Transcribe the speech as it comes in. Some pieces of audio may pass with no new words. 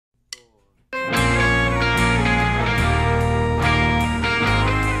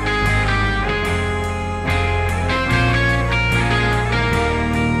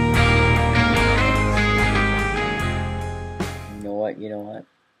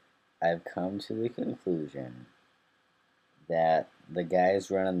I've come to the conclusion that the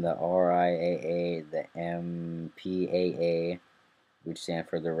guys running the RIAA, the MPAA, which stand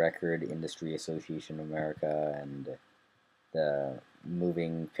for the Record Industry Association of America, and the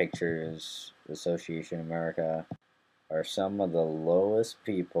Moving Pictures Association of America, are some of the lowest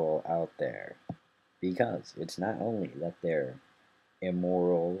people out there. Because it's not only that they're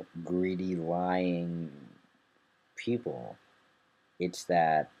immoral, greedy, lying people, it's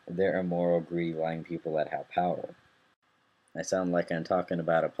that they're immoral, greedy, lying people that have power. I sound like I'm talking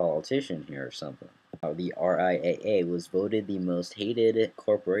about a politician here or something. The RIAA was voted the most hated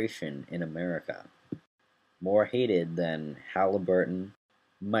corporation in America. More hated than Halliburton,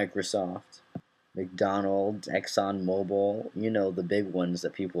 Microsoft, McDonald's, ExxonMobil, you know, the big ones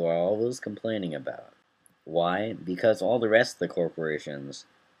that people are always complaining about. Why? Because all the rest of the corporations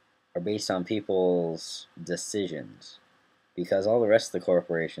are based on people's decisions. Because all the rest of the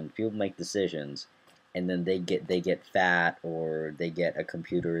corporations, people make decisions, and then they get fat, or they get a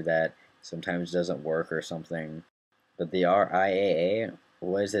computer that sometimes doesn't work or something. But the RIAA,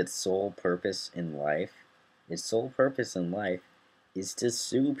 what is its sole purpose in life? Its sole purpose in life is to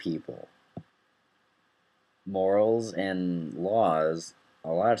sue people. Morals and laws, a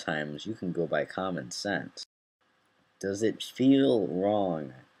lot of times you can go by common sense. Does it feel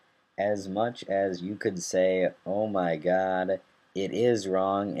wrong? As much as you could say, oh my god, it is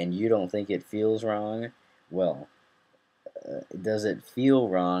wrong, and you don't think it feels wrong, well, does it feel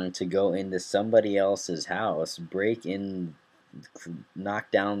wrong to go into somebody else's house, break in,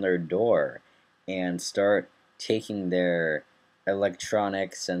 knock down their door, and start taking their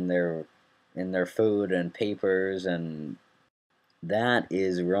electronics and their food and papers? And that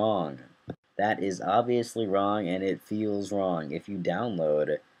is wrong. That is obviously wrong, and it feels wrong. If you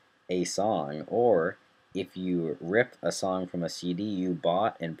download a song, or if you rip a song from a CD you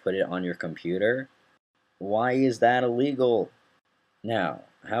bought and put it on your computer, why is that illegal? Now,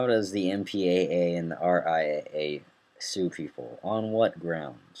 how does the MPAA and the RIAA sue people? On what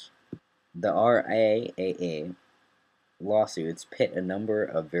grounds? The RIAA lawsuits pit a number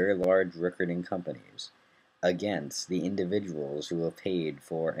of very large recording companies against the individuals who have paid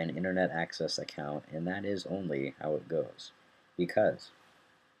for an internet access account, and that is only how it goes. Because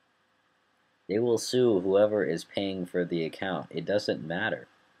they will sue whoever is paying for the account. It doesn't matter.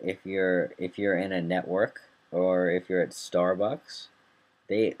 If you're in a network, or if you're at Starbucks,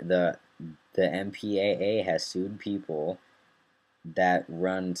 the MPAA has sued people that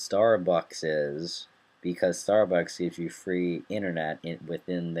run Starbuckses, because Starbucks gives you free internet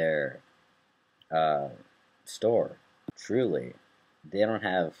within their store. Truly, they don't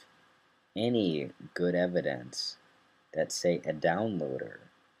have any good evidence that, say, a downloader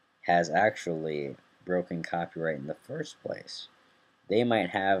has actually broken copyright in the first place. They might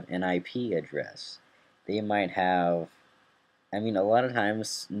have an IP address. They might have, I mean, a lot of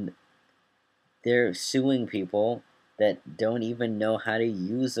times they're suing people that don't even know how to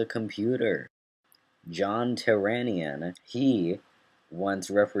use a computer. John Terranian, he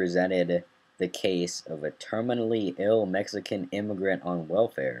once represented the case of a terminally ill Mexican immigrant on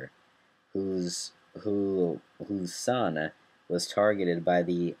welfare whose son was targeted by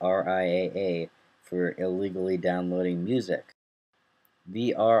the RIAA for illegally downloading music.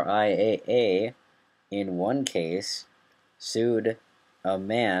 The RIAA, in one case, sued a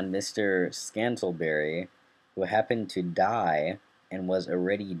man, Mr. Scantleberry, who happened to die and was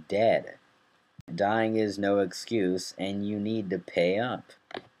already dead. Dying is no excuse, and you need to pay up.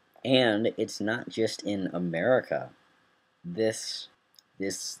 And it's not just in America. This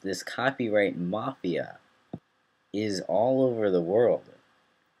copyright mafia is all over the world.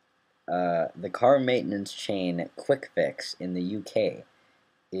 The car maintenance chain Quick Fix in the UK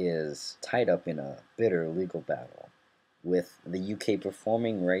is tied up in a bitter legal battle with the UK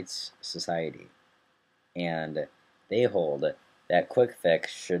Performing Rights Society, and they hold that Quick Fix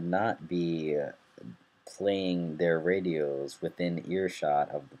should not be playing their radios within earshot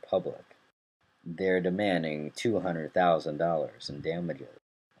of the public. They're demanding $200,000 in damages.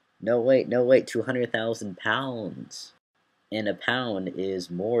 No wait, £200,000. And a pound is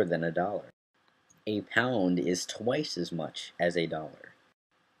more than a dollar. A pound is twice as much as a dollar.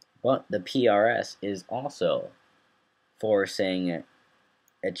 But the PRS is also forcing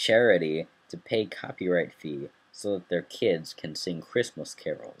a charity to pay copyright fee so that their kids can sing Christmas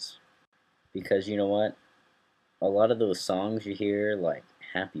carols. Because you know what? A lot of those songs you hear, like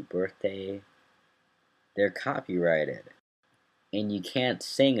Happy Birthday, they're copyrighted. And you can't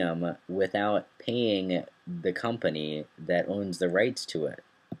sing them without paying the company that owns the rights to it.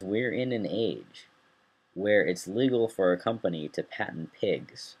 We're in an age where it's legal for a company to patent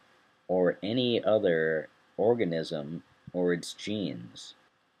pigs, or any other organism or its genes,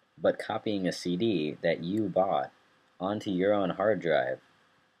 but copying a CD that you bought onto your own hard drive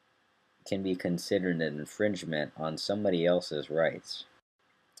can be considered an infringement on somebody else's rights.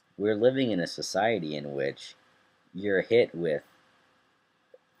 We're living in a society in which you're hit with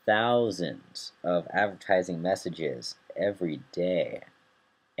thousands of advertising messages every day,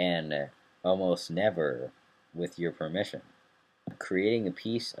 and almost never with your permission. Creating a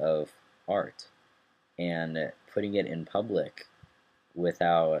piece of art and putting it in public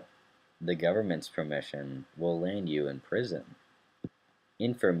without the government's permission will land you in prison.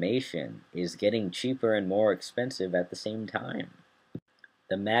 Information is getting cheaper and more expensive at the same time.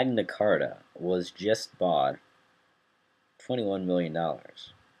 The Magna Carta was just bought $21 million.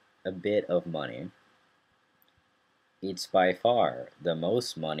 A bit of money. It's by far the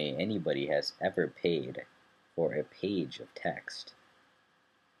most money anybody has ever paid for a page of text.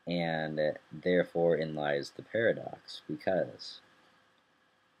 And therein lies the paradox, because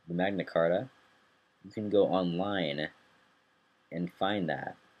the Magna Carta, you can go online and find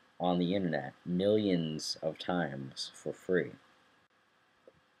that on the internet millions of times for free.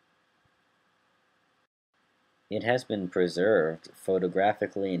 It has been preserved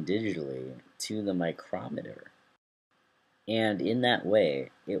photographically and digitally to the micrometer. And in that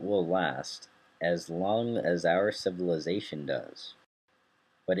way, it will last as long as our civilization does.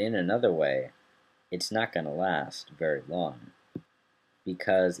 But in another way, it's not going to last very long,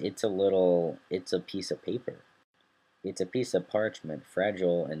 because it's a piece of paper. It's a piece of parchment,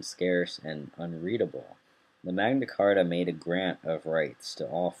 fragile and scarce and unreadable. The Magna Carta made a grant of rights to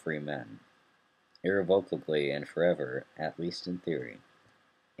all free men, irrevocably and forever, at least in theory.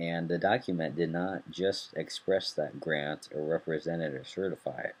 And the document did not just express that grant or represent it or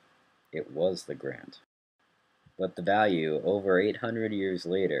certify it. It was the grant. But the value, over 800 years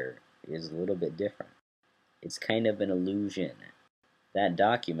later, is a little bit different. It's kind of an illusion. That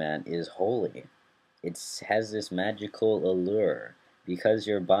document is holy. It has this magical allure. Because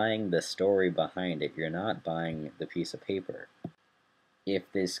you're buying the story behind it, you're not buying the piece of paper. If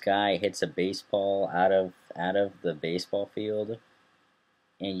this guy hits a baseball out of the baseball field,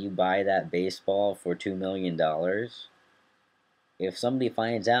 and you buy that baseball for $2 million, if somebody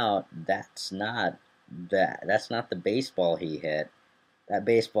finds out that's not the baseball he hit, that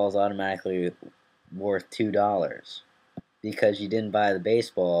baseball is automatically worth $2. Because you didn't buy the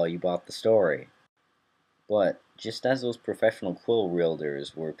baseball, you bought the story. But just as those professional quill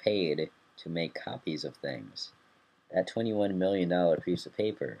wielders were paid to make copies of things, that $21 million piece of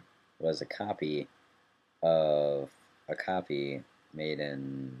paper was a copy of a copy made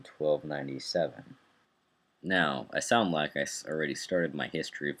in 1297. Now, I sound like I already started my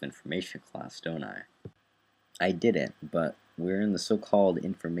history of information class, don't I? I didn't, but we're in the so-called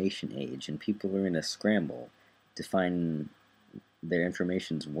information age, and people are in a scramble to find their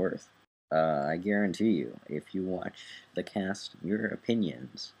information's worth. I guarantee you, if you watch the cast, your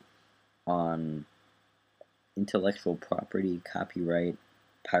opinions on intellectual property, copyright,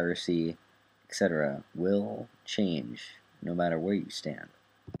 piracy, etc. will change no matter where you stand.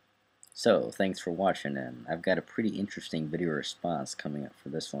 So, thanks for watching, and I've got a pretty interesting video response coming up for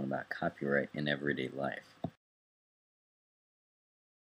this one about copyright in everyday life.